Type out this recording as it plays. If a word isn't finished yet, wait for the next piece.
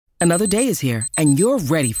Another day is here, and you're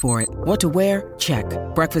ready for it. What to wear? Check.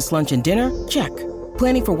 Breakfast, lunch, and dinner? Check.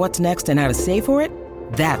 Planning for what's next and how to save for it?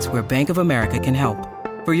 That's where Bank of America can help.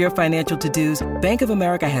 For your financial to-dos, Bank of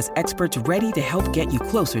America has experts ready to help get you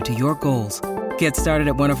closer to your goals. Get started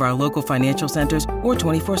at one of our local financial centers or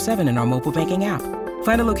 24/7 in our mobile banking app.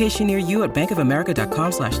 Find a location near you at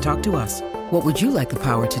bankofamerica.com/talktous. What would you like the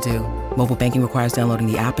power to do? Mobile banking requires downloading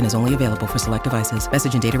the app and is only available for select devices.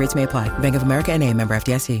 Message and data rates may apply. Bank of America N.A., member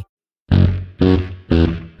FDIC.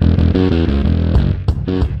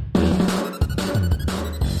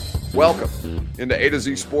 Welcome into A to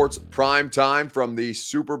Z Sports Prime Time from the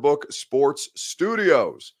Superbook Sports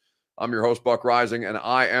Studios. I'm your host, Buck Rising, and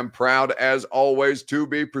I am proud, as always, to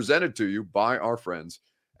be presented to you by our friends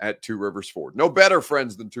at Two Rivers Ford. No better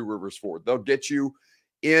friends than Two Rivers Ford. They'll get you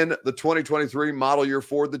in the 2023 model year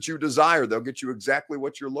Ford that you desire. They'll get you exactly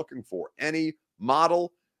what you're looking for. Any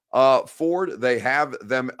model Ford, they have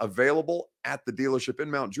them available at the dealership in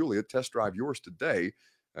Mount Juliet. Test drive yours today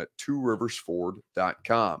at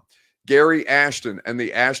tworiversford.com. Gary Ashton and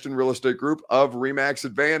the Ashton Real Estate Group of RE/MAX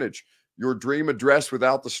Advantage. Your dream address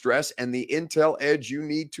without the stress and the intel edge you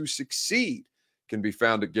need to succeed can be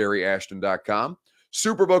found at GaryAshton.com.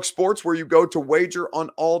 Superbook Sports, where you go to wager on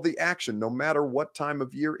all the action, no matter what time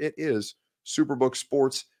of year it is. Superbook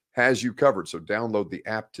Sports has you covered. So download the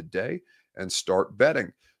app today and start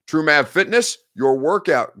betting. TrueMav Fitness, your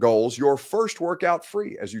workout goals, your first workout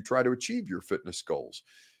free as you try to achieve your fitness goals.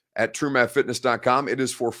 At TrueMavFitness.com, it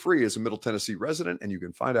is for free as a Middle Tennessee resident, and you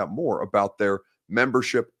can find out more about their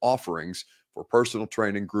membership offerings for personal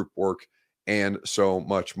training, group work, and so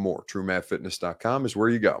much more. TrueMavFitness.com is where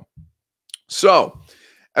you go. So,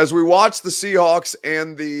 as we watch the Seahawks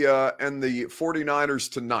and the 49ers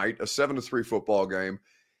tonight, a 7-3 football game,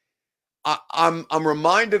 I'm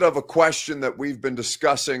reminded of a question that we've been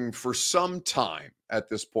discussing for some time at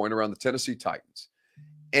this point around the Tennessee Titans,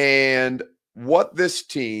 and what this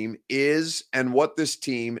team is and what this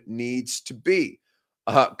team needs to be.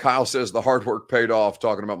 Kyle says the hard work paid off,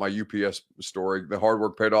 talking about my UPS story. The hard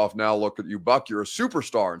work paid off. Now look at you, Buck. You're a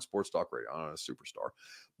superstar in sports talk radio. I'm not a superstar.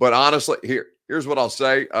 But honestly, here's what I'll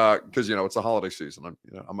say, because, it's the holiday season.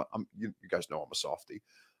 You guys know I'm a softie.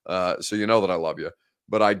 So you know that I love you.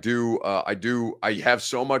 But I have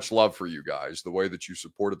so much love for you guys, the way that you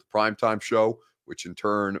supported the Primetime show, which in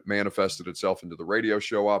turn manifested itself into the radio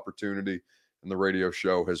show opportunity. And the radio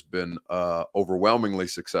show has been overwhelmingly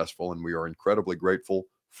successful, and we are incredibly grateful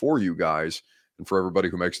for you guys and for everybody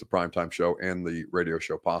who makes the Primetime show and the radio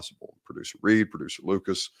show possible. Producer Reed, Producer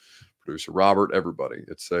Lucas, Producer Robert, everybody.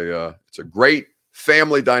 It's a great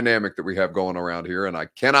family dynamic that we have going around here, and I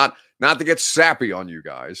cannot, not to get sappy on you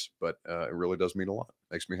guys, but it really does mean a lot.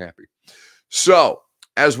 It makes me happy. So,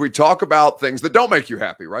 as we talk about things that don't make you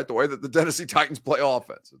happy, right? The way that the Tennessee Titans play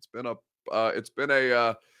offense, it's been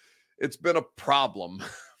a problem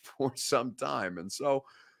for some time. And so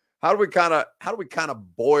how do we kind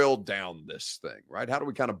of boil down this thing, right? How do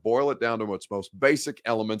we kind of boil it down to its most basic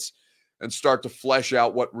elements and start to flesh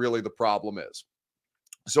out what really the problem is?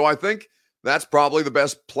 So I think that's probably the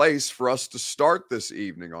best place for us to start this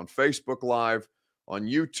evening on Facebook Live, on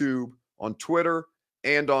YouTube, on Twitter,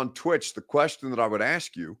 and on Twitch. The question that I would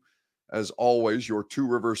ask you, as always, your Two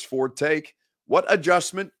Rivers Ford take: what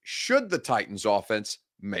adjustment should the Titans offense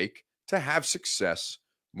make to have success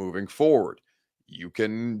moving forward? You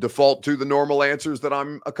can default to the normal answers that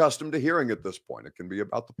I'm accustomed to hearing at this point. It can be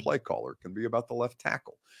about the play caller. It can be about the left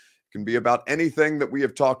tackle. It can be about anything that we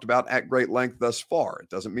have talked about at great length thus far. It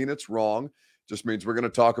doesn't mean it's wrong. It just means we're going to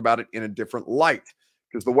talk about it in a different light.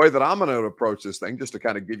 Because the way that I'm going to approach this thing, just to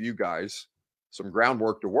kind of give you guys some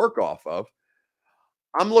groundwork to work off of,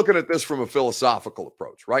 I'm looking at this from a philosophical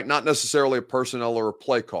approach, right? Not necessarily a personnel or a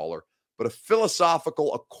play caller, but a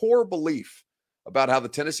philosophical, a core belief about how the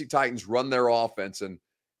Tennessee Titans run their offense and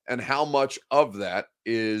how much of that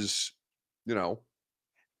is,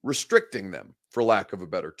 restricting them, for lack of a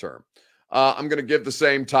better term. I'm going to give the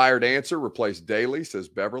same tired answer. Replace Daly, says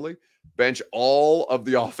Beverly. Bench all of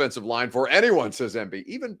the offensive line for anyone, says MB.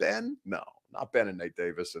 Even Ben? No, not Ben and Nate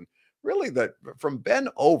Davis. And really, that from Ben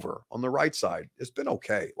over on the right side, it's been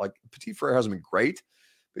okay. Like, Petit Frere hasn't been great.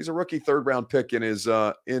 He's a rookie third-round pick in his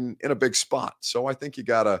in a big spot. So I think you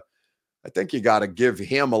gotta give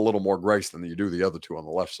him a little more grace than you do the other two on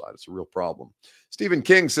the left side. It's a real problem. Stephen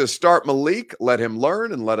King says, start Malik, let him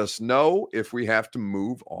learn, and let us know if we have to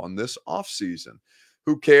move on this offseason.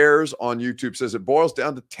 Who cares on YouTube says it boils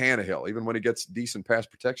down to Tannehill. Even when he gets decent pass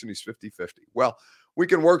protection, he's 50-50. Well, we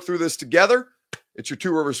can work through this together. It's your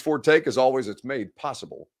Two Rivers Ford take. As always, it's made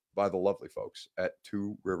possible by the lovely folks at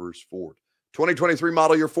Two Rivers Ford. 2023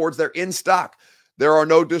 model year Fords, they're in stock. There are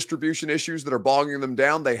no distribution issues that are bogging them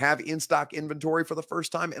down. They have in-stock inventory for the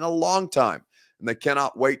first time in a long time, and they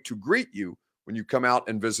cannot wait to greet you when you come out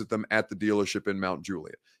and visit them at the dealership in Mount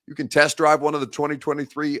Juliet. You can test drive one of the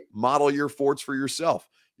 2023 model year Fords for yourself.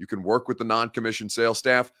 You can work with the non-commissioned sales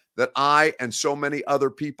staff that I and so many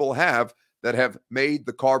other people have that have made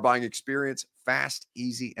the car buying experience fast,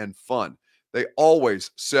 easy, and fun. They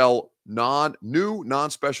always sell new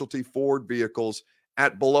non-specialty Ford vehicles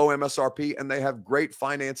at below MSRP, and they have great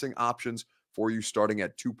financing options for you starting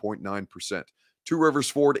at 2.9%. Two Rivers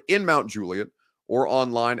Ford in Mount Juliet or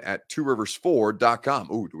online at tworiversford.com.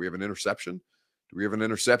 Ooh, do we have an interception?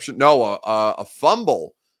 No, a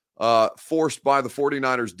fumble forced by the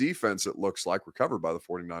 49ers defense, it looks like, recovered by the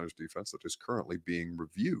 49ers defense that is currently being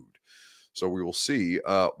reviewed. So we will see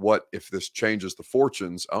what if this changes the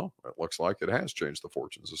fortunes. Oh, it looks like it has changed the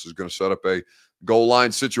fortunes. This is going to set up a goal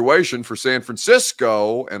line situation for San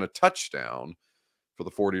Francisco and a touchdown for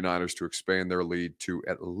the 49ers to expand their lead to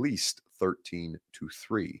at least 13-3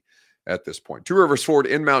 at this point. Two Rivers Ford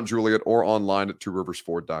in Mount Juliet or online at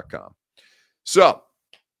tworiversford.com. So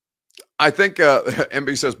I think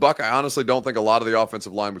MB says, Buck, I honestly don't think a lot of the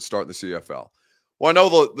offensive line would start in the CFL. Well, I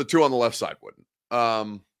know the two on the left side wouldn't.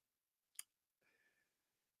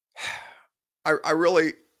 I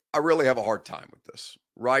really have a hard time with this,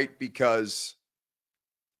 right? Because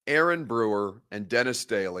Aaron Brewer and Dennis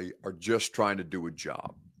Daly are just trying to do a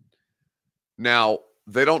job. Now,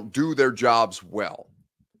 they don't do their jobs well.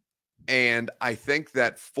 And I think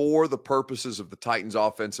that for the purposes of the Titans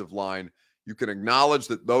offensive line, you can acknowledge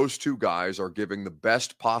that those two guys are giving the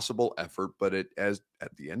best possible effort, but at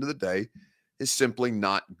the end of the day, is simply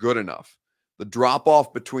not good enough. The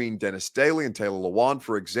drop-off between Dennis Daly and Taylor Lewan,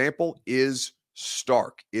 for example, is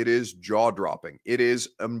stark. It is jaw-dropping. It is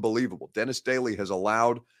unbelievable. Dennis Daly has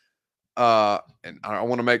allowed, and I don't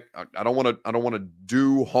want to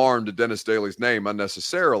do harm to Dennis Daly's name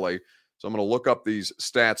unnecessarily, so I'm going to look up these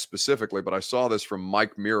stats specifically, but I saw this from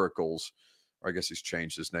Mike Miracles. Or I guess he's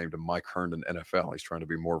changed his name to Mike Herndon NFL. He's trying to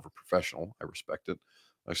be more of a professional. I respect it,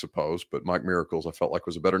 I suppose. But Mike Miracles, I felt like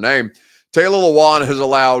was a better name. Taylor Lewan has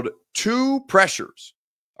allowed 2 pressures.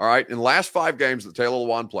 All right. In the last 5 games that Taylor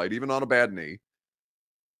Lewan played, even on a bad knee,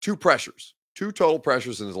 2 pressures, 2 total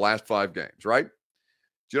pressures in his last 5 games, right?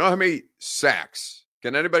 Do you know how many sacks?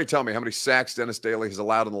 Can anybody tell me how many sacks Dennis Daly has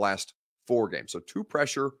allowed in the last 4 games? So 2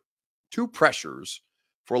 pressures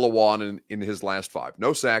for Lewan in his last 5.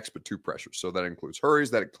 No sacks, but 2 pressures. So that includes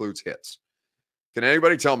hurries, that includes hits. Can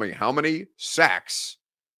anybody tell me how many sacks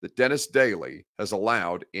that Dennis Daly has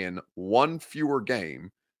allowed in 1 fewer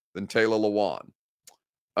game than Taylor Lewan?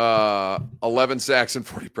 11 sacks and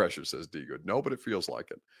 40 pressures, says D. Good. No, but it feels like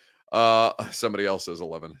it. Somebody else says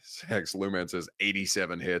 11 sacks. Luman says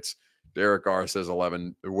 87 hits. Derek R. says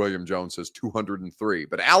 11. William Jones says 203.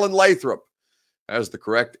 But Alan Lathrop has the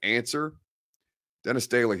correct answer. Dennis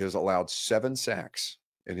Daly has allowed 7 sacks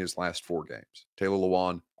in his last 4 games. Taylor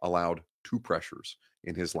Lewan allowed 2 pressures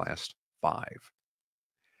in his last 5.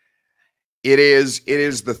 It is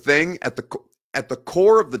the thing at the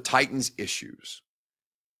core of the Titans' issues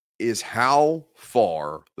is how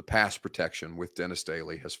far the pass protection with Dennis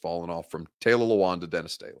Daly has fallen off from Taylor Lewan to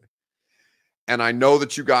Dennis Daly. And I know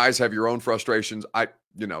that you guys have your own frustrations.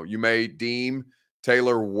 You may deem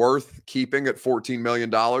Taylor worth keeping at $14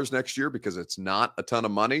 million next year because it's not a ton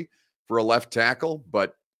of money for a left tackle,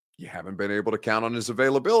 but you haven't been able to count on his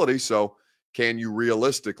availability. So can you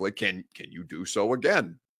realistically, can you do so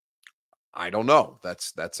again? I don't know.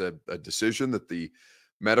 That's a decision that the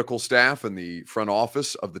medical staff and the front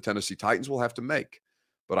office of the Tennessee Titans will have to make.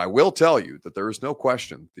 But I will tell you that there is no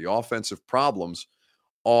question the offensive problems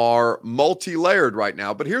are multi-layered right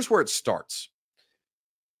now. But here's where it starts.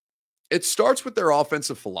 It starts with their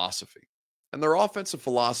offensive philosophy. And their offensive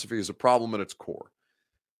philosophy is a problem at its core.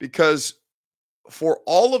 Because for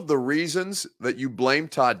all of the reasons that you blame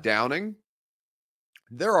Todd Downing,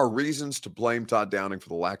 there are reasons to blame Todd Downing for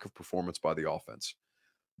the lack of performance by the offense.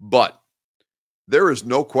 But there is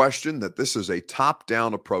no question that this is a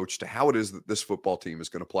top-down approach to how it is that this football team is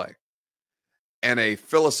going to play. And a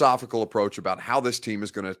philosophical approach about how this team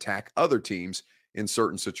is going to attack other teams in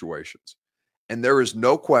certain situations. And there is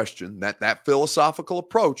no question that that philosophical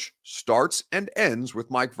approach starts and ends with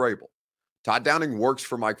Mike Vrabel. Todd Downing works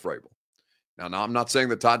for Mike Vrabel. Now, I'm not saying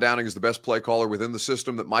that Todd Downing is the best play caller within the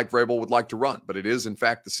system that Mike Vrabel would like to run, but it is, in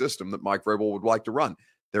fact, the system that Mike Vrabel would like to run.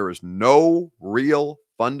 There is no real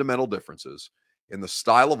fundamental differences in the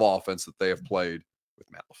style of offense that they have played with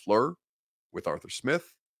Matt LaFleur, with Arthur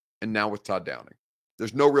Smith, and now with Todd Downing.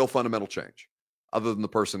 There's no real fundamental change other than the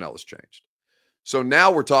personnel has changed. So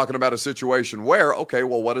now we're talking about a situation where, okay,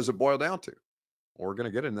 well, what does it boil down to? We're going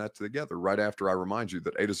to get in that together right after I remind you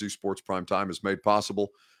that A to Z Sports Primetime is made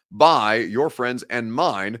possible by your friends and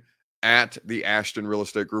mine at the Ashton Real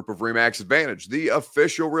Estate Group of RE/MAX Advantage. The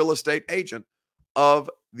official real estate agent of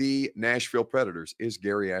the Nashville Predators is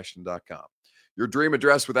GaryAshton.com. Your dream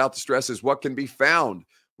address without the stress is what can be found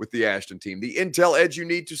with the Ashton team. The intel edge you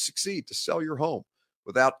need to succeed, to sell your home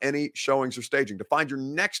without any showings or staging, to find your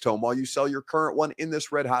next home while you sell your current one in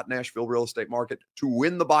this red-hot Nashville real estate market, to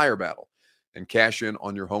win the buyer battle and cash in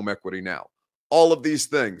on your home equity now. All of these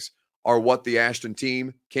things are what the Ashton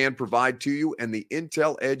team can provide to you and the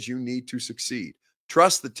intel edge you need to succeed.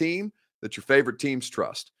 Trust the team that your favorite teams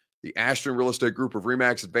trust. The Ashton Real Estate Group of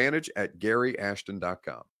RE/MAX Advantage at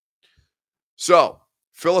GaryAshton.com. So,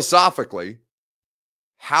 philosophically,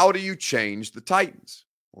 how do you change the Titans?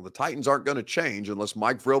 Well, the Titans aren't going to change unless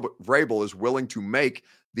Mike Vrabel is willing to make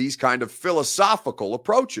these kind of philosophical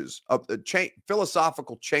approaches,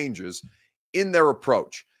 philosophical changes in their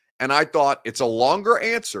approach. And I thought it's a longer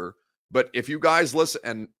answer, but if you guys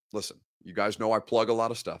listen, you guys know I plug a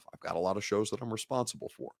lot of stuff. I've got a lot of shows that I'm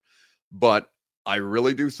responsible for. But I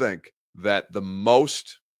really do think that the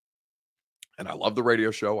most, and I love the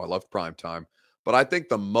radio show, I love Primetime, but I think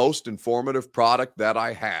the most informative product that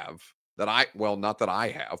I have, not that I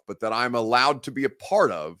have, but that I'm allowed to be a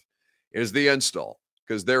part of, is the install.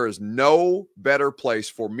 Because there is no better place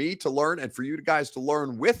for me to learn and for you guys to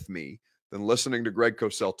learn with me than listening to Greg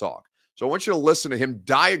Cosell talk. So I want you to listen to him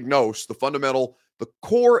diagnose the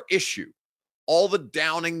core issue, all the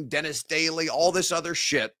Downing, Dennis Daly, all this other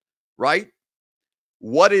shit, right?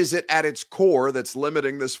 What is it at its core that's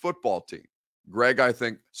limiting this football team? Greg, I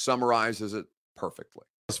think, summarizes it perfectly.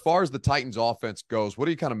 As far as the Titans offense goes, what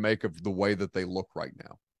do you kind of make of the way that they look right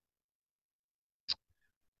now?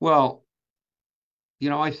 Well,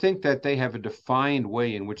 I think that they have a defined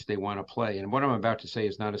way in which they want to play. And what I'm about to say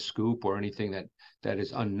is not a scoop or anything that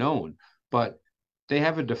is unknown, but they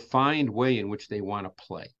have a defined way in which they want to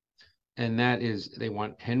play. And that is they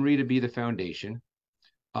want Henry to be the foundation,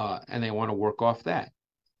 and they want to work off that.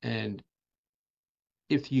 And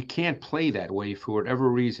if you can't play that way for whatever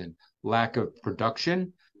reason, lack of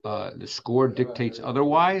production, the score dictates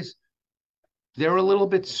otherwise, they're a little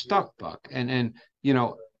bit stuck, Buck. And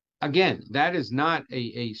again, that is not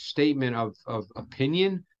a statement of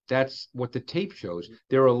opinion. That's what the tape shows.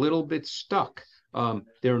 They're a little bit stuck.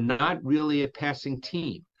 They're not really a passing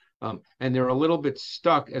team. And they're a little bit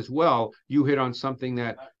stuck as well. You hit on something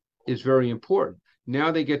that is very important.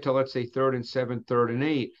 Now they get to, let's say, 3rd and 7, 3rd and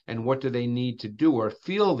 8. And what do they need to do or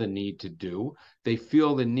feel the need to do? They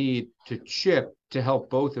feel the need to chip to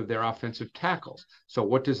help both of their offensive tackles. So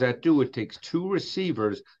what does that do? It takes 2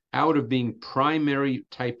 receivers out of being primary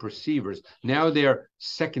type receivers. Now they're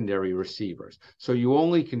secondary receivers. So you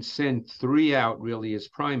only can send 3 out really as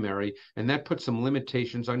primary, and that puts some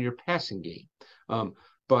limitations on your passing game.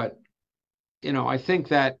 But I think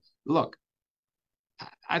that, look,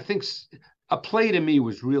 I think a play to me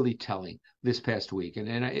was really telling this past week.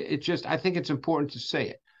 And I think it's important to say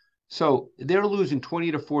it. So they're losing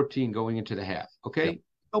 20-14 going into the half. Okay. Yep.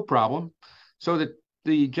 No problem. So that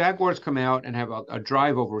the Jaguars come out and have a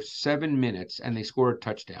drive over 7 minutes and they score a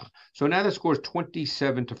touchdown. So now the score is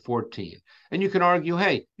 27-14. And you can argue,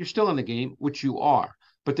 hey, you're still in the game, which you are.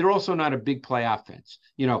 But they're also not a big play offense.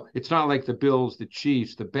 It's not like the Bills, the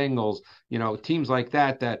Chiefs, the Bengals, teams like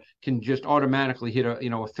that can just automatically hit a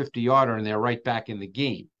 50-yarder and they're right back in the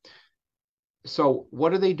game. So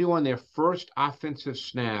what do they do on their first offensive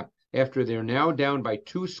snap after they're now down by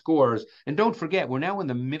 2 scores? And don't forget, we're now in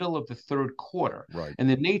the middle of the 3rd quarter. Right. And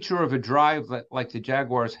the nature of a drive like the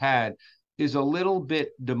Jaguars had is a little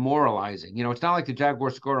bit demoralizing. It's not like the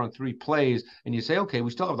Jaguars scored on 3 plays and you say, okay, we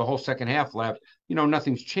still have the whole second half left.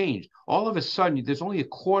 Nothing's changed. All of a sudden, there's only a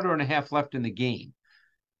quarter and a half left in the game.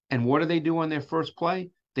 And what do they do on their first play?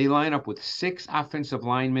 They line up with 6 offensive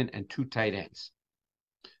linemen and 2 tight ends.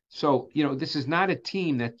 So, this is not a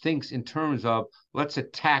team that thinks in terms of let's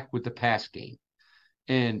attack with the pass game.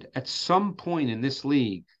 And at some point in this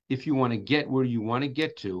league, if you want to get where you want to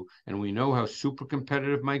get to, and we know how super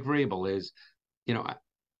competitive Mike Vrabel is,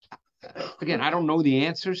 again, I don't know the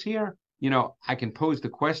answers here. I can pose the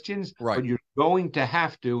questions, right, but you're going to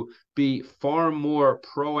have to be far more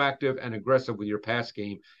proactive and aggressive with your pass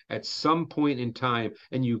game at some point in time.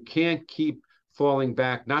 And you can't keep falling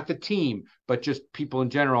back, not the team, but just people in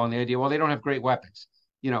general on the idea, well, they don't have great weapons.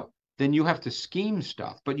 Then you have to scheme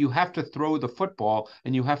stuff, but you have to throw the football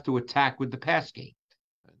and you have to attack with the pass game.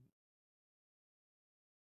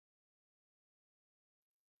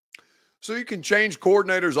 So you can change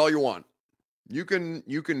coordinators all you want. You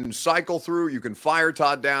can cycle through, you can fire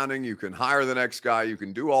Todd Downing, you can hire the next guy, you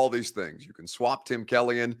can do all these things. You can swap Tim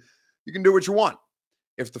Kelly in, you can do what you want.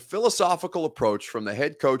 If the philosophical approach from the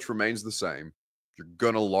head coach remains the same, you're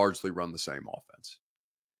going to largely run the same offense.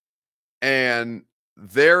 And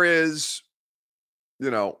there is,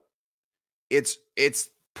 it's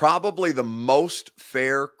probably the most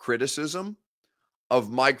fair criticism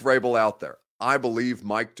of Mike Vrabel out there. I believe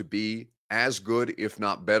Mike to be as good, if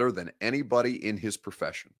not better, than anybody in his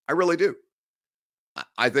profession. I really do.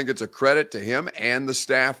 I think it's a credit to him and the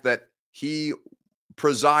staff that he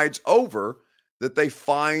presides over that they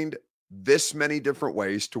find this many different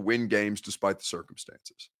ways to win games despite the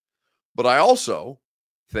circumstances. But I also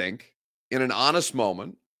think, in an honest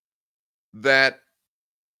moment, that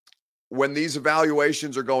when these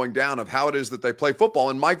evaluations are going down of how it is that they play football,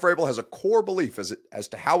 and Mike Vrabel has a core belief as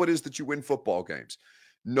to how it is that you win football games.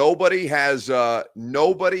 Nobody has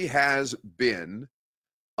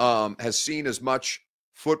seen as much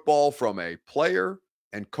football from a player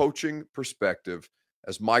and coaching perspective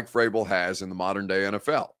as Mike Vrabel has in the modern day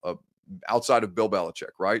NFL, outside of Bill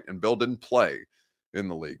Belichick, right? And Bill didn't play in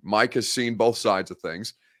the league. Mike has seen both sides of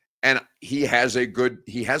things, and he has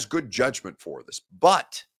good judgment for this.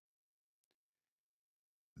 But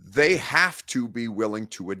they have to be willing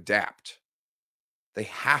to adapt. They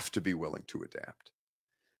have to be willing to adapt.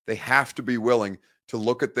 They have to be willing to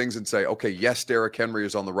look at things and say, okay, yes, Derrick Henry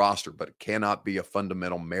is on the roster, but it cannot be a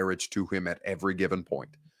fundamental marriage to him at every given point.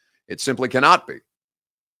 It simply cannot be.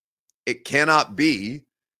 It cannot be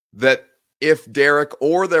that if Derrick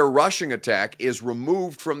or their rushing attack is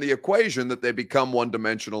removed from the equation, that they become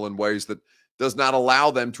one-dimensional in ways that does not allow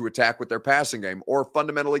them to attack with their passing game or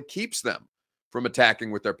fundamentally keeps them from attacking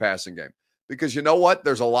with their passing game. Because you know what?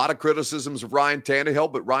 There's a lot of criticisms of Ryan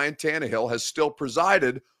Tannehill, but Ryan Tannehill has still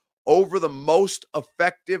presided over the most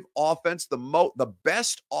effective offense, the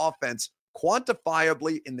best offense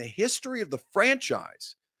quantifiably in the history of the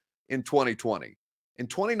franchise in 2020. In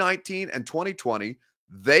 2019 and 2020,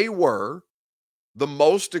 they were the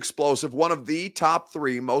most explosive, one of the top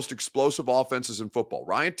three most explosive offenses in football.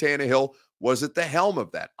 Ryan Tannehill was at the helm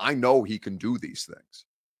of that. I know he can do these things.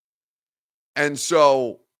 And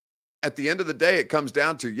so at the end of the day, it comes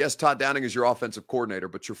down to, yes, Todd Downing is your offensive coordinator,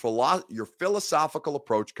 but your philosophical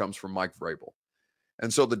approach comes from Mike Vrabel.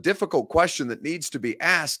 And so the difficult question that needs to be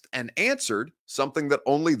asked and answered, something that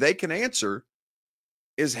only they can answer,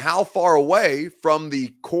 is how far away from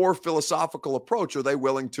the core philosophical approach are they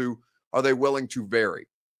willing to vary?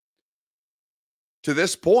 To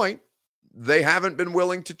this point, they haven't been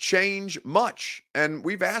willing to change much. And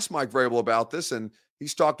we've asked Mike Vrabel about this, and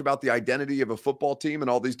he's talked about the identity of a football team and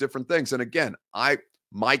all these different things. And again,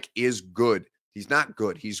 Mike is good. He's not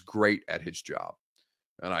good. He's great at his job.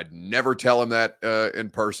 And I'd never tell him that in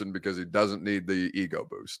person because he doesn't need the ego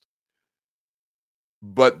boost.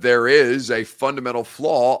 But there is a fundamental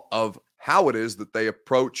flaw of how it is that they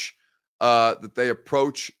approach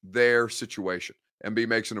their situation. MB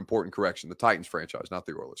makes an important correction. The Titans franchise, not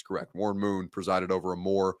the Oilers, correct. Warren Moon presided over a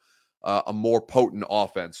more potent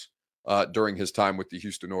offense during his time with the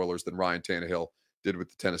Houston Oilers than Ryan Tannehill did with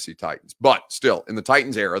the Tennessee Titans. But still, in the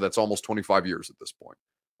Titans era, that's almost 25 years at this point.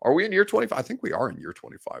 Are we in year 25? I think we are in year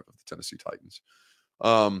 25 of the Tennessee Titans,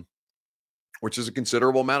 which is a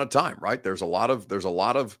considerable amount of time, right? There's a lot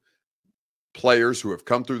of players who have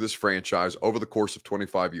come through this franchise over the course of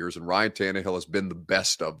 25 years, and Ryan Tannehill has been the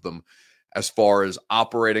best of them as far as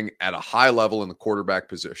operating at a high level in the quarterback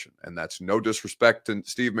position. And that's no disrespect to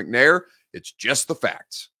Steve McNair. It's just the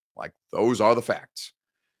facts. Like, those are the facts.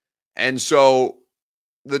 And so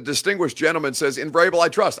the distinguished gentleman says, in Vrabel, I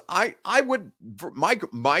trust.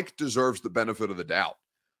 Mike deserves the benefit of the doubt.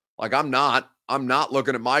 Like, I'm not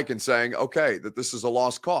looking at Mike and saying, okay, that this is a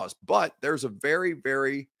lost cause. But there's a very,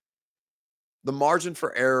 very, the margin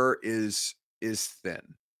for error is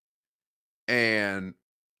thin. And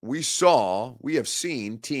we have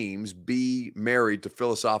seen teams be married to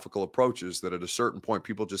philosophical approaches that at a certain point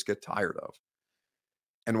people just get tired of.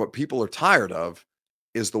 And what people are tired of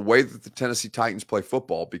is the way that the Tennessee Titans play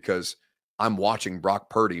football, because I'm watching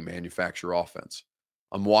Brock Purdy manufacture offense.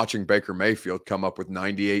 I'm watching Baker Mayfield come up with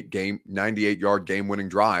 98-yard game-winning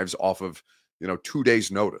drives off of, 2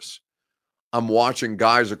 days' notice. I'm watching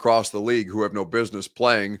guys across the league who have no business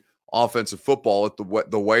playing offensive football at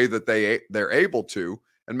the way that they're able to,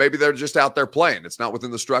 and maybe they're just out there playing. It's not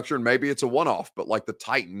within the structure, and maybe it's a one-off, but like the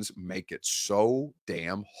Titans make it so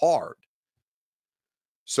damn hard.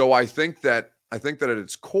 So I think that at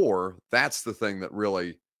its core, that's the thing that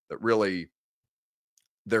really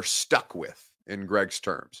they're stuck with, in Greg's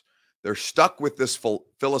terms. They're stuck with this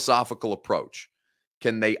philosophical approach.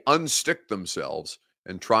 can they unstick themselves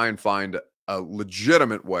and try and find a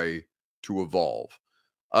legitimate way to evolve?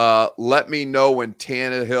 Let me know when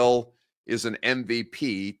Tannehill is an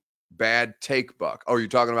MVP. Bad take, Buck. Oh, you're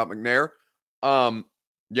talking about McNair?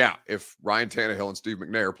 Yeah, if Ryan Tannehill and Steve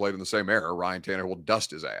McNair played in the same era, Ryan Tannehill will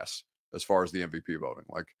dust his ass as far as the MVP voting.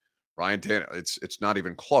 Like Ryan Tannehill, it's not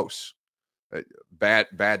even close.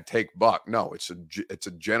 Bad take, Buck. No, it's a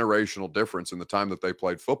generational difference in the time that they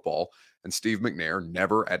played football. And Steve McNair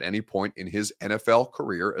never at any point in his NFL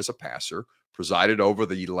career as a passer presided over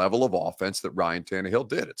the level of offense that Ryan Tannehill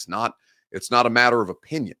did. It's not a matter of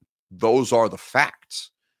opinion. Those are the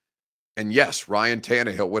facts. And yes, Ryan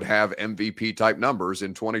Tannehill would have MVP type numbers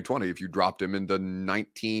in 2020 if you dropped him into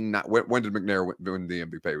 19. When did McNair win the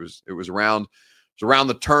MVP? It was around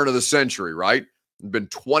the turn of the century, right? It's been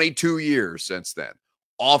 22 years since then.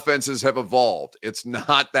 Offenses have evolved. It's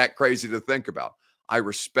not that crazy to think about. I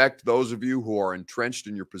respect those of you who are entrenched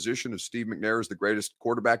in your position of Steve McNair is the greatest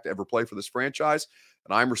quarterback to ever play for this franchise.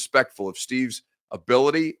 And I'm respectful of Steve's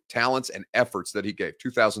ability, talents, and efforts that he gave.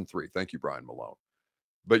 2003. Thank you, Brian Malone.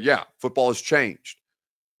 But yeah, football has changed.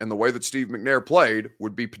 And the way that Steve McNair played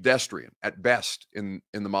would be pedestrian at best in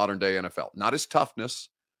the modern day NFL. Not his toughness,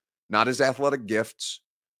 not his athletic gifts,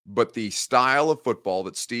 but the style of football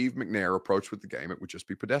that Steve McNair approached with the game, it would just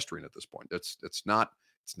be pedestrian at this point. It's not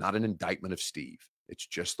an indictment of Steve. It's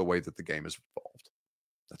just the way that the game has evolved.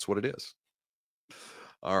 That's what it is.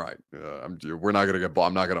 All right, we're not going to get.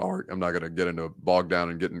 I'm not going to get into bogged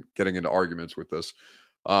down and getting into arguments with this.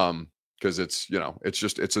 Because it's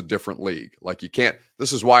a different league. Like you can't,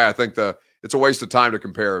 this is why I think it's a waste of time to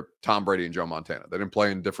compare Tom Brady and Joe Montana. They didn't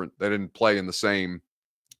play in the same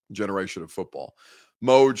generation of football.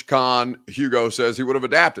 Moj Khan Hugo says he would have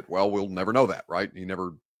adapted. Well, we'll never know that, right? It's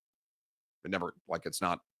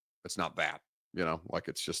not that, like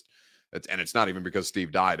it's not even because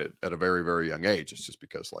Steve died at a very, very young age. It's just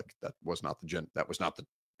because like that was not the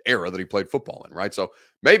era that he played football in, right? So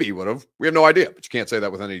maybe he would have. We have no idea, but you can't say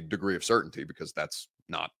that with any degree of certainty because that's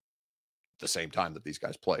not the same time that these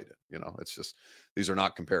guys played. It's just these are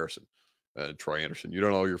not comparison. Troy Anderson, you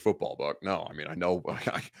don't know your football, Buck. No, I mean I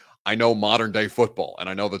know modern day football, and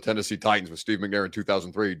I know the Tennessee Titans with Steve McNair in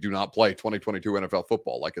 2003 do not play 2022 NFL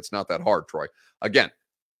football. Like it's not that hard, Troy. Again,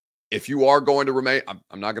 if you are going to remain,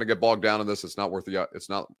 I'm not going to get bogged down in this. It's not worth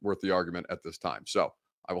the argument at this time. So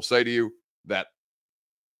I will say to you that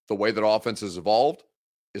the way that offense has evolved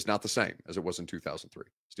is not the same as it was in 2003.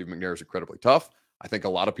 Steve McNair is incredibly tough. I think a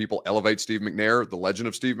lot of people elevate Steve McNair, the legend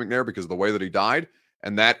of Steve McNair, because of the way that he died.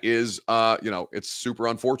 And that is, it's super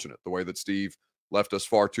unfortunate the way that Steve left us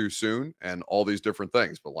far too soon and all these different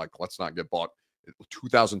things. But like, let's not get bought.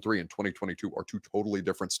 2003 and 2022 are two totally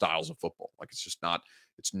different styles of football. Like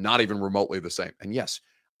it's not even remotely the same. And yes,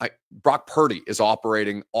 Brock Purdy is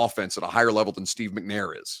operating offense at a higher level than Steve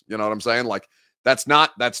McNair is. You know what I'm saying? Like, that's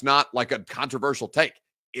not like a controversial take.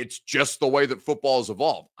 It's just the way that football has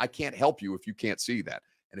evolved. I can't help you if you can't see that.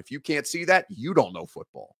 And if you can't see that, you don't know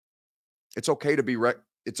football. It's okay to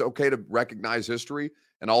it's okay to recognize history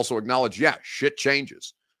and also acknowledge, yeah, shit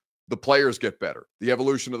changes. The players get better. The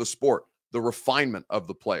evolution of the sport, the refinement of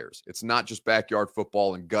the players. It's not just backyard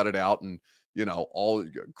football and gut it out and, all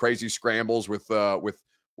crazy scrambles with what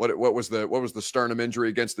was the sternum injury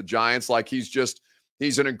against the Giants. Like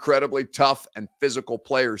he's an incredibly tough and physical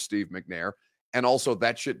player, Steve McNair. And also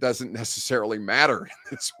that shit doesn't necessarily matter in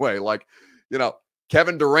this way. Like,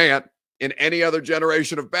 Kevin Durant in any other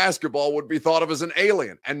generation of basketball would be thought of as an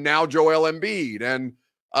alien. And now Joel Embiid and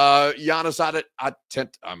Giannis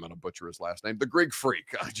Antetokounmpo, I'm going to butcher his last name, the Greek Freak.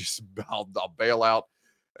 I'll bail out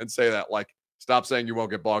and say that. Like, stop saying you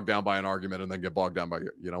won't get bogged down by an argument and then get bogged down by,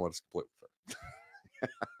 you know what, it's completely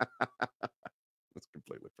fair. It's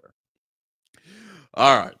completely fair.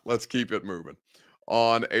 All right, let's keep it moving.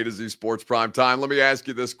 On A to Z Sports Prime Time, let me ask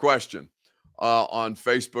you this question. On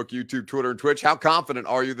Facebook, YouTube, Twitter, and Twitch, how confident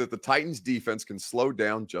are you that the Titans defense can slow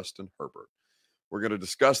down Justin Herbert? We're going to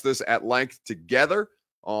discuss this at length together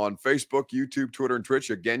on Facebook, YouTube, Twitter, and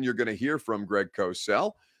Twitch. Again, you're going to hear from Greg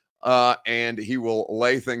Cosell, and he will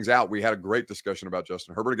lay things out. We had a great discussion about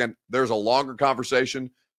Justin Herbert. Again, there's a longer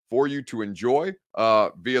conversation for you to enjoy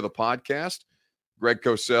via the podcast. Greg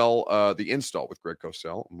Cosell, the install with Greg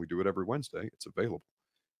Cosell, and we do it every Wednesday. It's available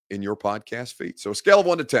in your podcast feed. So a scale of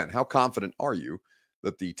 1 to 10, how confident are you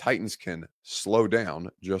that the Titans can slow down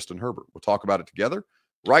Justin Herbert? We'll talk about it together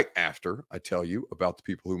right after I tell you about the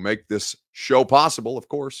people who make this show possible. Of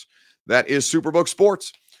course, that is Superbook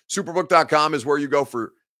Sports. Superbook.com is where you go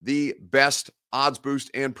for the best odds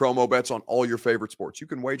boost and promo bets on all your favorite sports. You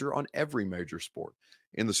can wager on every major sport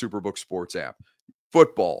in the Superbook Sports app.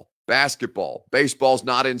 Football, basketball. Baseball's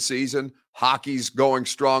not in season. Hockey's going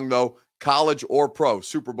strong, though. College or pro,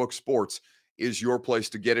 Superbook Sports is your place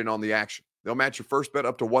to get in on the action. They'll match your first bet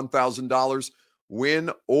up to $1,000,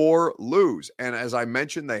 win or lose. And as I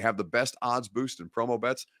mentioned, they have the best odds boost and promo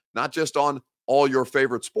bets, not just on all your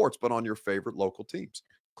favorite sports, but on your favorite local teams.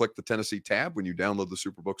 Click the Tennessee tab when you download the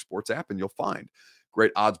Superbook Sports app, and you'll find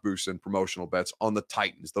great odds boosts and promotional bets on the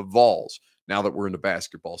Titans, the Vols, now that we're into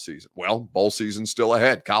basketball season. Well, bowl season's still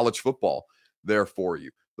ahead. College football there for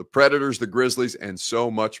you. The Predators, the Grizzlies, and so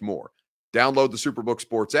much more. Download the Superbook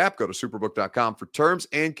Sports app. Go to superbook.com for terms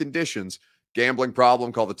and conditions. Gambling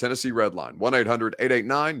problem, call the Tennessee Red Line,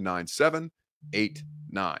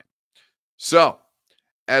 1-800-889-9789. So,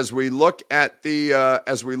 as we look at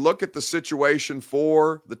the situation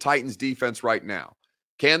for the Titans defense right now,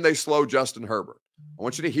 can they slow Justin Herbert? I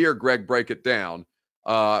want you to hear Greg break it down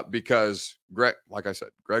because Greg, like I said,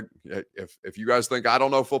 Greg, if you guys think I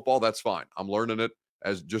don't know football, that's fine. I'm learning it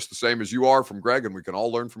as just the same as you are from Greg, and we can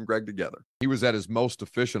all learn from Greg together. He was at his most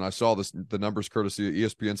efficient. I saw the numbers courtesy of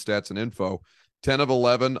ESPN Stats and Info, 10 of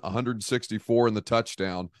 11, 164 in the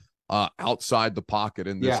touchdown outside the pocket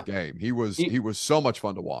in this game. He was so much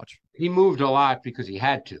fun to watch. He moved a lot because he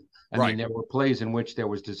had to. I Right. mean, there were plays in which there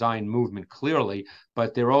was design movement clearly,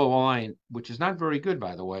 but their O-line, which is not very good,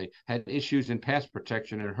 by the way, had issues in pass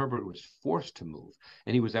protection, and Herbert was forced to move.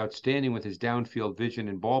 And he was outstanding with his downfield vision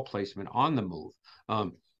and ball placement on the move.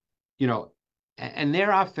 And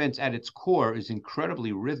their offense at its core is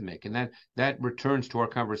incredibly rhythmic, and that returns to our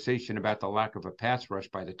conversation about the lack of a pass rush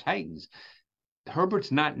by the Titans.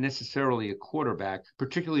 Herbert's not necessarily a quarterback,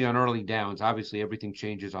 particularly on early downs. Obviously, everything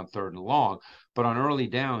changes on 3rd and long, but on early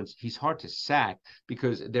downs, he's hard to sack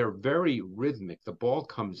because they're very rhythmic. The ball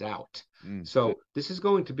comes out. So this is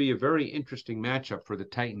going to be a very interesting matchup for the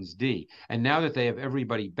Titans D. And now that they have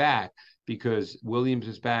everybody back, because Williams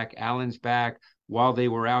is back, Allen's back, while they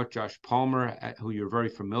were out, Josh Palmer, who you're very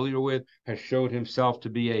familiar with, has showed himself to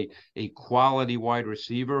be a quality wide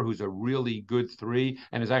receiver who's a really good 3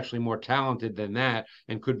 and is actually more talented than that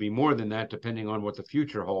and could be more than that depending on what the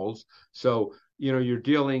future holds. So, you're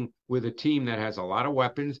dealing with a team that has a lot of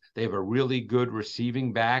weapons. They have a really good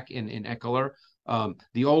receiving back in Eckler.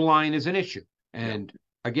 The O-line is an issue. And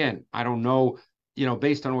again, I don't know,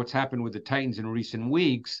 based on what's happened with the Titans in recent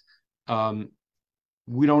weeks,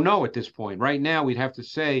 we don't know at this point. Right now, we'd have to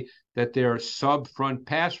say that their sub-front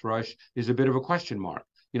pass rush is a bit of a question mark,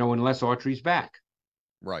 unless Autry's back.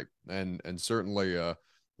 Right. And certainly I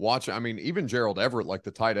mean, even Gerald Everett, like the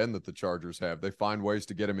tight end that the Chargers have, they find ways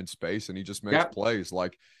to get him in space, and he just makes plays.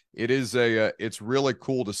 Like, it's really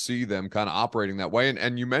cool to see them kind of operating that way.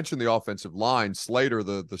 And you mentioned the offensive line. Slater,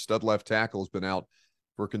 the stud left tackle, has been out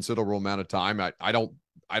for a considerable amount of time. I don't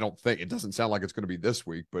think, it doesn't sound like it's going to be this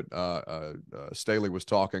week, but Staley was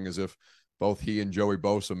talking as if both he and Joey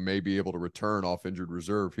Bosa may be able to return off injured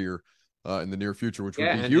reserve here in the near future, which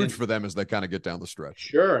would be huge for them as they kind of get down the stretch.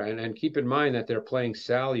 Sure, and keep in mind that they're playing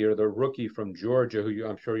Salyer, the rookie from Georgia, who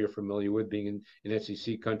I'm sure you're familiar with, being in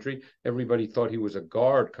SEC country. Everybody thought he was a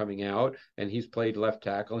guard coming out, and he's played left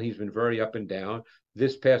tackle, and he's been very up and down.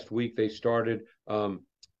 This past week, they started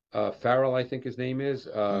Farrell, I think his name is.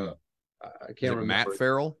 I can't remember. Matt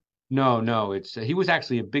Farrell? No, it's he was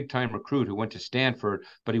actually a big-time recruit who went to Stanford,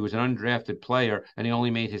 but he was an undrafted player, and he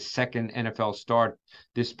only made his second NFL start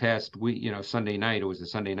this past week, Sunday night. It was the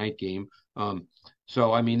Sunday night game.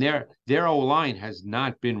 So, I mean, their O-line has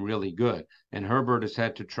not been really good, and Herbert has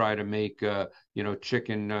had to try to make,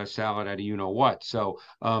 chicken salad out of you-know-what.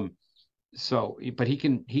 But he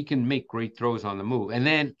can make great throws on the move. And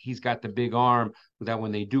then he's got the big arm that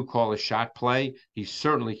when they do call a shot play, he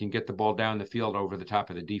certainly can get the ball down the field over the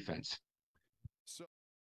top of the defense.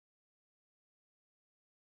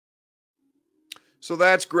 So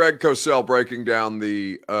that's Greg Cosell breaking down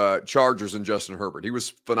the Chargers and Justin Herbert. He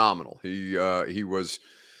was phenomenal. They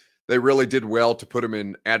really did well to put him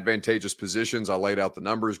in advantageous positions. I laid out the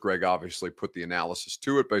numbers. Greg obviously put the analysis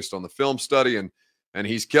to it based on the film study, and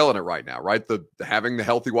he's killing it right now, right? Having the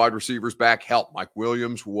healthy wide receivers back helped. Mike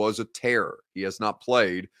Williams was a terror. He has not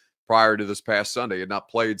played prior to this past Sunday. He had not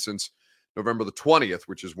played since November the 20th,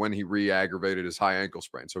 which is when he re-aggravated his high ankle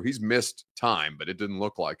sprain. So he's missed time, but it didn't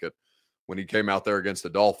look like it when he came out there against the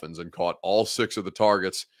Dolphins and caught all 6 of the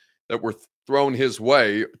targets that were thrown his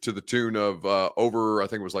way to the tune of over, I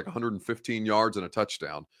think it was like 115 yards and a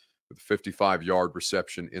touchdown with a 55-yard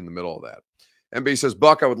reception in the middle of that. MB says,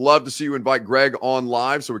 Buck, I would love to see you invite Greg on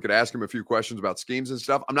live so we could ask him a few questions about schemes and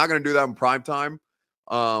stuff. I'm not going to do that in primetime.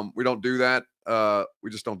 We don't do that. We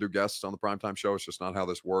just don't do guests on the primetime show. It's just not how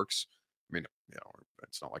this works. I mean,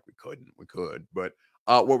 it's not like we couldn't. We could. But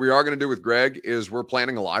What we are going to do with Greg is we're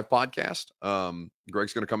planning a live podcast.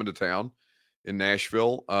 Greg's going to come into town in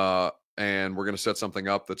Nashville, and we're going to set something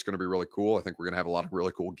up that's going to be really cool. I think we're going to have a lot of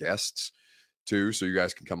really cool guests too, so you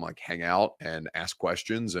guys can come like hang out and ask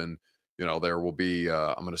questions. And there will be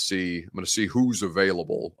I'm going to see who's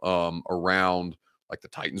available around like the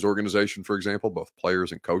Titans organization, for example, both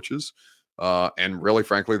players and coaches, and really,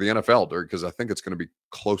 frankly, the NFL, because I think it's going to be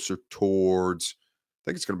closer towards. I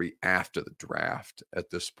think it's going to be after the draft at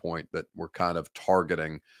this point that we're kind of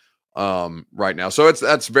targeting right now. So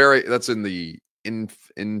that's in the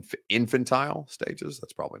infantile stages.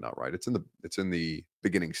 That's probably not right. It's in the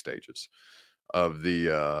beginning stages of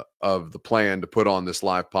the plan to put on this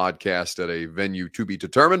live podcast at a venue to be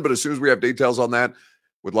determined. But as soon as we have details on that,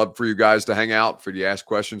 we'd love for you guys to hang out, for you to ask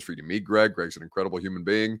questions, for you to meet Greg. Greg's an incredible human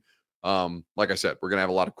being. Like I said, we're going to have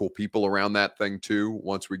a lot of cool people around that thing too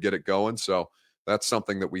once we get it going. So that's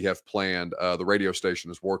something that we have planned. The radio station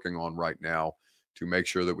is working on right now to make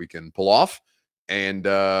sure that we can pull off. And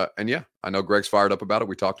yeah, I know Greg's fired up about it.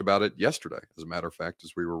 We talked about it yesterday, as a matter of fact,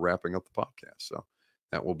 as we were wrapping up the podcast. So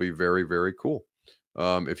that will be very, very cool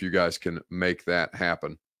if you guys can make that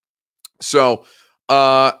happen. So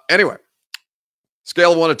anyway,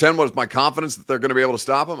 scale of 1 to 10, what is my confidence that they're going to be able to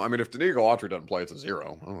stop him? I mean, if Danico Autry doesn't play, it's a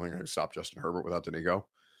 0. I don't think they can stop Justin Herbert without Danico.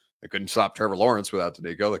 They couldn't stop Trevor Lawrence without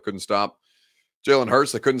Danico. They couldn't stop Jalen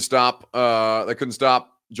Hurts. They couldn't stop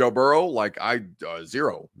Joe Burrow. Like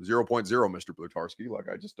 0.0, Mr. Blutarski. Like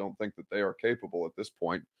I just don't think that they are capable at this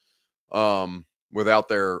point without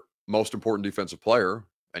their most important defensive player.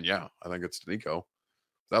 And yeah, I think it's Danico.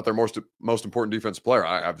 Without their most important defensive player,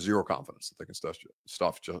 I have zero confidence that they can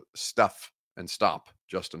stop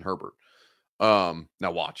Justin Herbert.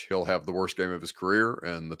 Now watch, he'll have the worst game of his career,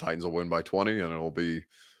 and the Titans will win by 20, and it'll be,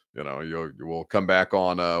 we'll come back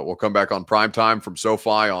on primetime from SoFi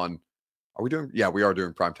on. Are we doing? Yeah, we are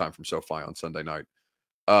doing primetime from SoFi on Sunday night.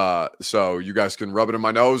 So you guys can rub it in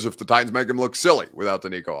my nose if the Titans make him look silly without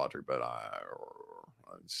Danico Autry, but I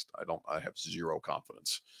have zero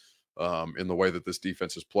confidence in the way that this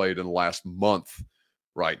defense has played in the last month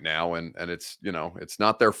right now. And it's, it's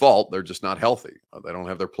not their fault. They're just not healthy. They don't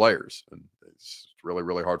have their players, and it's really,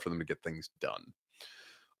 really hard for them to get things done.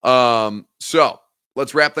 So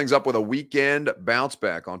let's wrap things up with a weekend bounce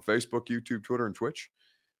back on Facebook, YouTube, Twitter, and Twitch.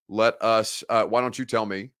 Let us, why don't you tell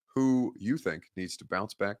me who you think needs to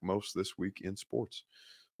bounce back most this week in sports?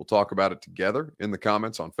 We'll talk about it together in the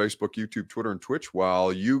comments on Facebook, YouTube, Twitter, and Twitch.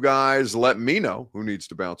 While you guys let me know who needs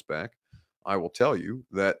to bounce back, I will tell you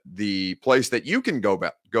that the place that you can go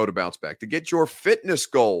to bounce back to get your fitness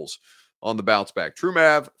goals on the bounce back,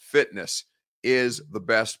 TrueMav Fitness is the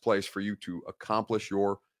best place for you to accomplish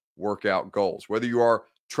your workout goals. Whether you are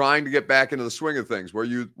trying to get back into the swing of things,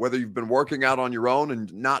 whether you've been working out on your own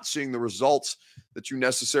and not seeing the results that you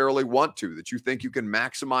necessarily want to, that you think you can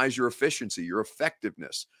maximize your efficiency, your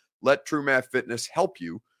effectiveness, let TrueMav Fitness help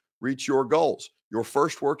you reach your goals. Your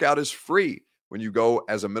first workout is free when you go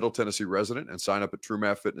as a Middle Tennessee resident and sign up at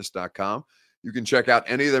TrueMavFitness.com. You can check out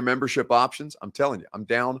any of their membership options. I'm telling you, I'm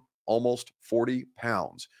down almost 40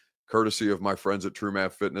 pounds, courtesy of my friends at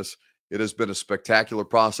TrueMav Fitness. It has been a spectacular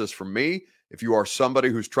process for me. If you are somebody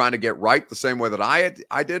who's trying to get right the same way that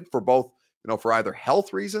I did for both, for either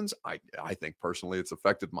health reasons, I think personally it's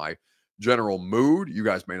affected my general mood. You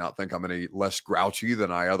guys may not think I'm any less grouchy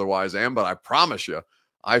than I otherwise am, but I promise you,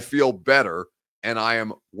 I feel better and I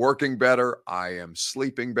am working better. I am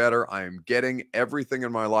sleeping better. I am getting everything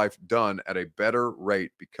in my life done at a better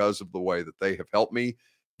rate because of the way that they have helped me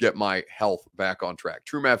get my health back on track.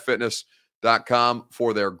 TrueMavFitness.com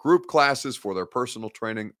for their group classes, for their personal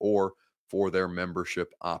training, or for their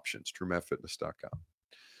membership options. TrueMavFitness.com.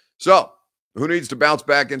 So, who needs to bounce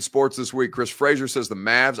back in sports this week? Chris Frazier says the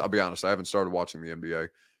Mavs. I'll be honest, I haven't started watching the NBA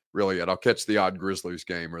really yet. I'll catch the odd Grizzlies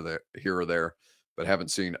game here or there, but haven't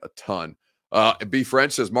seen a ton. B.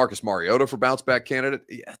 French says Marcus Mariota for bounce back candidate.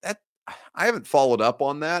 Yeah, that I haven't followed up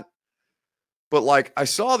on that, but like I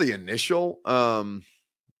saw the initial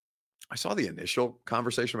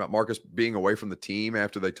conversation about Marcus being away from the team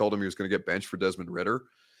after they told him he was going to get benched for Desmond Ridder.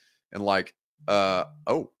 And like, is that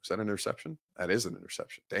an interception? That is an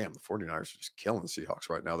interception. Damn, the 49ers are just killing the Seahawks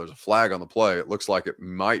right now. There's a flag on the play. It looks like it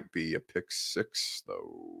might be a pick six,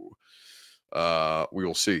 though. We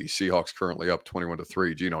will see. Seahawks currently up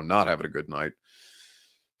 21-3. Geno not having a good night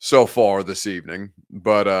so far this evening.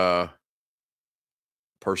 But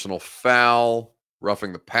personal foul,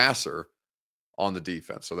 roughing the passer on the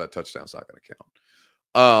defense. So that touchdown's not going to count.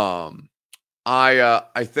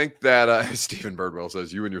 I think that Stephen Birdwell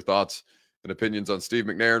says, you and your thoughts and opinions on Steve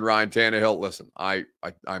McNair and Ryan Tannehill. Listen, I'm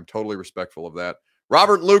totally respectful of that.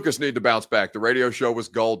 Robert and Lucas need to bounce back. The radio show was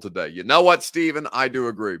gold today. You know what, Steven? I do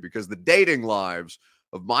agree, because the dating lives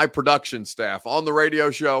of my production staff on the radio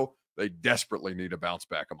show, they desperately need to bounce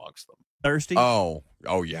back amongst them. Thirsty? Oh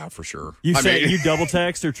yeah, for sure. You double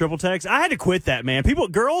text or triple text? I had to quit that, man.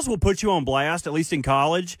 Girls will put you on blast, at least in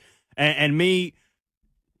college, and me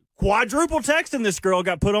quadruple texting this girl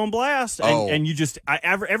got put on blast, and you just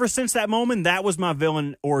ever since that moment, that was my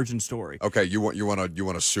villain origin story. Okay, you want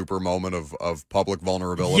a super moment of public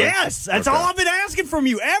vulnerability? Yes, that's all I've been asking from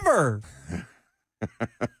you ever.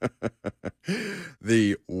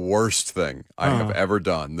 The worst thing I have ever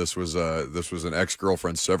done. This was an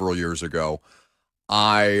ex-girlfriend several years ago.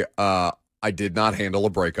 I did not handle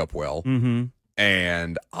a breakup well,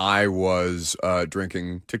 and I was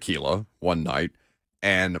drinking tequila one night,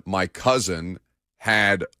 and my cousin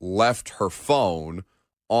had left her phone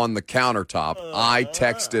on the countertop. I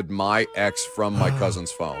texted my ex from my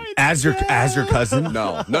cousin's phone. As your cousin?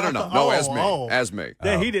 No, as me.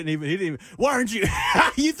 Yeah, he didn't even. Why aren't you?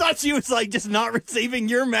 You thought she was like just not receiving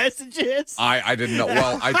your messages? I didn't know.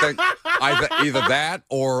 Well, I think either that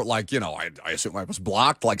or like, I assume I was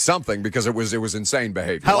blocked, like something, because it was insane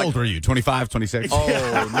behavior. How old were you? 25, 26?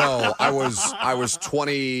 Oh no, I was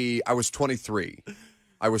 20. I was 23.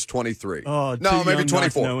 I was 23. Oh, no, maybe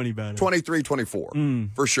 24. Know any better. 23, 24,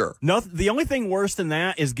 for sure. No, the only thing worse than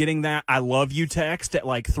that is getting that "I love you" text at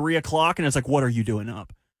like 3:00, and it's like, what are you doing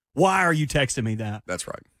up? Why are you texting me that? That's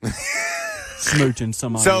right. Smooching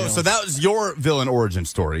somebody else. So that was your villain origin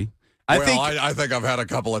story. I think I've had a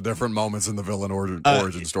couple of different moments in the villain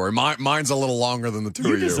origin story. Mine's a little longer than the two of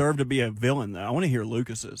you. You deserve to be a villain, though. I want to hear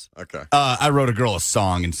Lucas's. Okay. I wrote a girl a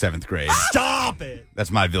song in 7th grade. Stop it.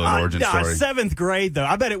 That's my villain origin story. 7th grade, though.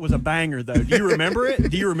 I bet it was a banger, though. Do you remember it?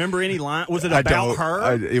 Do you remember any line? Was it about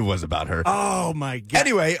her? It was about her. Oh, my God.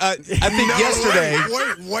 Anyway, I think yesterday.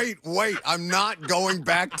 Wait. I'm not going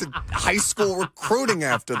back to high school recruiting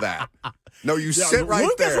after that. No, you sit right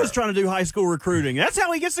Lucas there. Lucas was trying to do high school recruiting. That's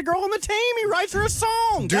how he gets the girl on the team. He writes her a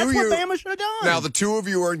song. That's what Bama should have done. Now, the two of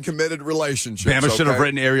you are in committed relationships. Bama should have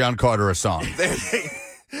written Arion Carter a song.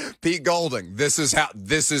 Pete Golding, this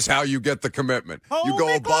is how you get the commitment. You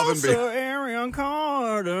go above and beyond. Arion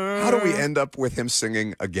Carter. How do we end up with him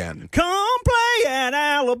singing again? Come play at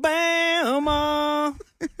Alabama.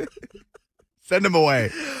 Send him away.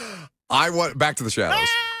 I want back to the shadows.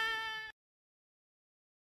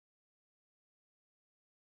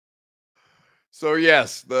 So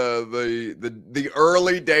yes, the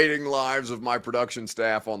early dating lives of my production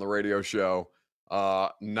staff on the radio show,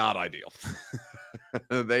 not ideal.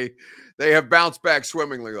 They have bounced back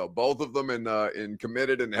swimmingly though. Both of them in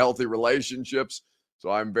committed and healthy relationships. So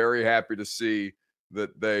I'm very happy to see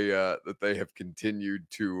that they have continued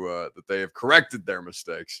to that they have corrected their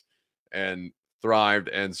mistakes and thrived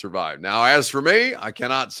and survived. Now, as for me, I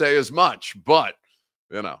cannot say as much, but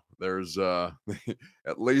there's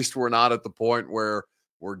at least we're not at the point where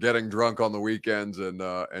we're getting drunk on the weekends and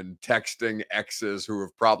texting exes who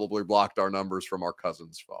have probably blocked our numbers from our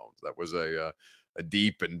cousins' phones. That was a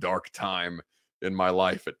deep and dark time in my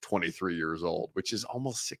life at 23 years old, which is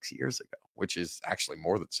almost 6 years ago, which is actually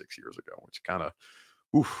more than 6 years ago, which kind of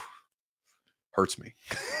hurts me.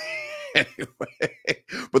 Anyway,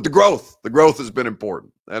 but the growth has been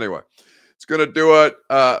important. Anyway. It's going to do it.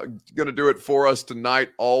 Going to do it for us tonight.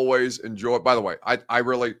 Always enjoy it. By the way, I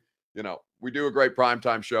really, we do a great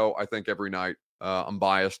primetime show, I think, every night. I'm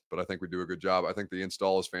biased, but I think we do a good job. I think the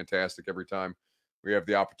install is fantastic every time we have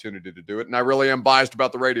the opportunity to do it. And I really am biased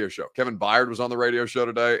about the radio show. Kevin Byard was on the radio show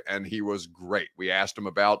today, and he was great. We asked him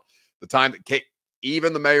about the time that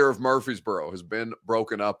even the mayor of Murfreesboro has been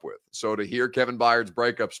broken up with. So to hear Kevin Byard's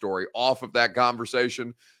breakup story off of that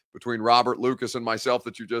conversation between Robert, Lucas, and myself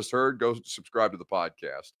that you just heard, go subscribe to the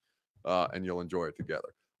podcast, and you'll enjoy it together.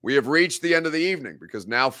 We have reached the end of the evening because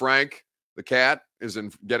now Frank, the cat, is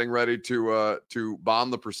getting ready to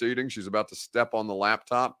bomb the proceedings. She's about to step on the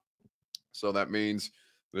laptop. So that means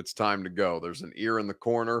that it's time to go. There's an ear in the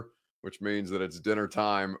corner, which means that it's dinner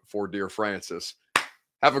time for dear Francis.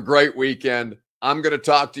 Have a great weekend. I'm going to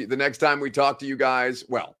talk to you the next time we talk to you guys.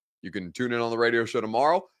 Well, you can tune in on the radio show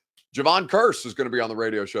tomorrow. Javon Curse is going to be on the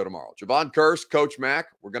radio show tomorrow. Javon Curse, Coach Mac.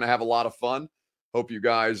 We're going to have a lot of fun. Hope you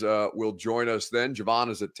guys will join us then. Javon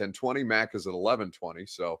is at 10:20. Mac is at 11:20.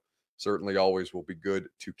 So certainly always will be good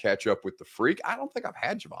to catch up with the freak. I don't think I've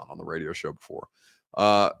had Javon on the radio show before.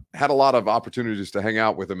 Had a lot of opportunities to hang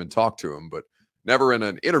out with him and talk to him, but never in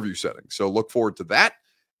an interview setting. So look forward to that.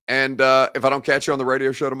 And if I don't catch you on the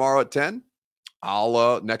radio show tomorrow at 10,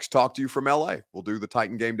 I'll next talk to you from LA. We'll do the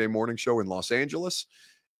Titan Game Day morning show in Los Angeles.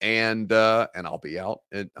 And I'll be out.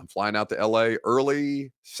 I'm flying out to LA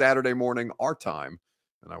early Saturday morning, our time,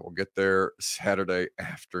 and I will get there Saturday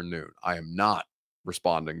afternoon. I am not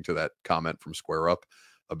responding to that comment from Square Up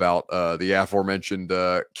about the aforementioned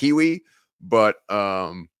Kiwi, but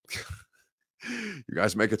you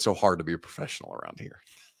guys make it so hard to be a professional around here.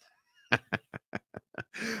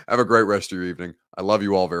 Have a great rest of your evening. I love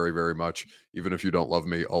you all very, very much, even if you don't love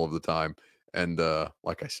me all of the time. And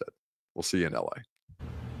like I said, we'll see you in LA.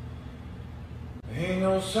 Ain't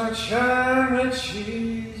no sunshine when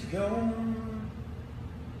she's gone.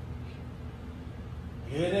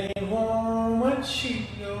 It ain't warm when she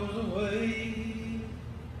goes away.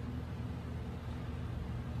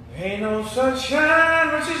 Ain't no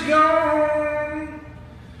sunshine when she's gone.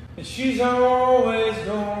 And she's always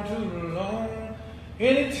gone too long.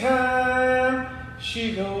 Anytime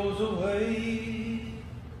she goes away.